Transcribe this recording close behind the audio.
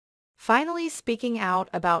Finally speaking out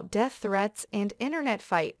about death threats and internet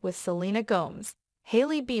fight with Selena Gomez.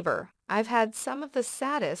 Hailey Bieber, I've had some of the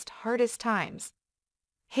saddest, hardest times.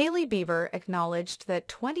 Hailey Bieber acknowledged that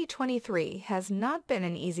 2023 has not been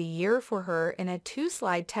an easy year for her in a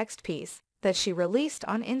two-slide text piece that she released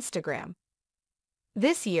on Instagram.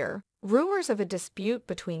 This year, rumors of a dispute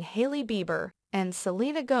between Hailey Bieber and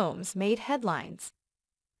Selena Gomez made headlines.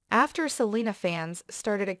 After Selena fans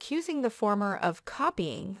started accusing the former of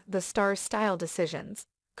copying the star's style decisions,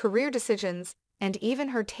 career decisions, and even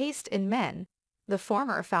her taste in men, the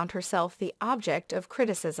former found herself the object of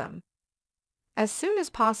criticism. As soon as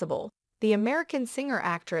possible, the American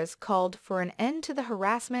singer-actress called for an end to the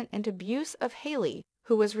harassment and abuse of Hailey,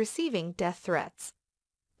 who was receiving death threats.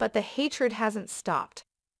 But the hatred hasn't stopped.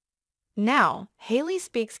 Now, Hailey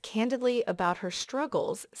speaks candidly about her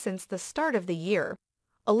struggles since the start of the year,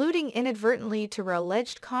 alluding inadvertently to her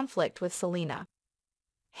alleged conflict with Selena.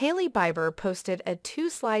 Hailey Bieber posted a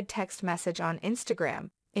two-slide text message on Instagram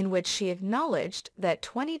in which she acknowledged that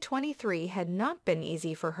 2023 had not been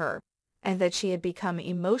easy for her and that she had become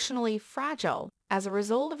emotionally fragile as a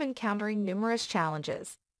result of encountering numerous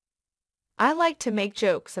challenges. "I like to make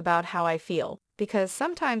jokes about how I feel because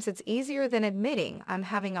sometimes it's easier than admitting I'm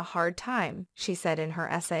having a hard time," she said in her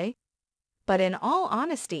essay. "But in all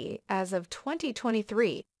honesty, as of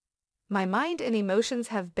 2023, my mind and emotions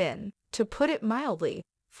have been, to put it mildly,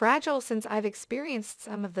 fragile since I've experienced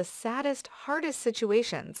some of the saddest, hardest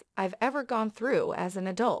situations I've ever gone through as an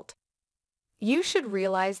adult. You should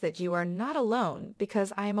realize that you are not alone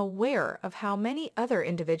because I am aware of how many other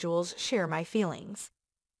individuals share my feelings."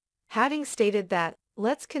 Having stated that,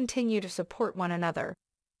 let's continue to support one another.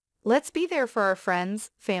 Let's be there for our friends,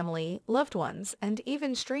 family, loved ones, and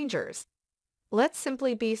even strangers. Let's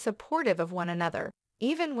simply be supportive of one another,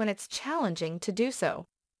 even when it's challenging to do so.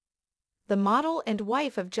 The model and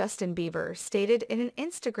wife of Justin Bieber stated in an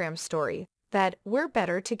Instagram story that we're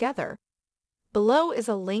better together. Below is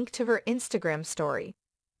a link to her Instagram story.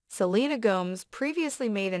 Selena Gomez previously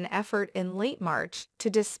made an effort in late March to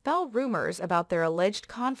dispel rumors about their alleged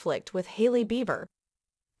conflict with Hailey Bieber.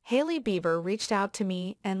 "Hailey Bieber reached out to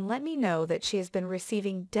me and let me know that she has been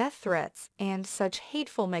receiving death threats and such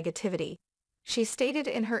hateful negativity," she stated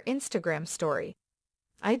in her Instagram story.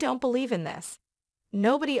 "I don't believe in this.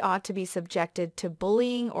 Nobody ought to be subjected to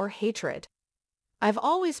bullying or hatred. I've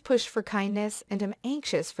always pushed for kindness and am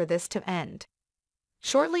anxious for this to end."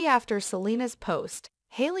 Shortly after Selena's post,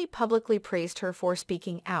 Hailey publicly praised her for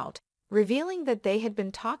speaking out, revealing that they had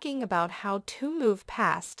been talking about how to move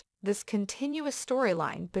past this continuous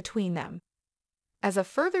storyline between them. As a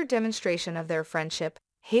further demonstration of their friendship,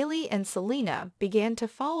 Hailey and Selena began to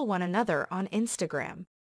follow one another on Instagram.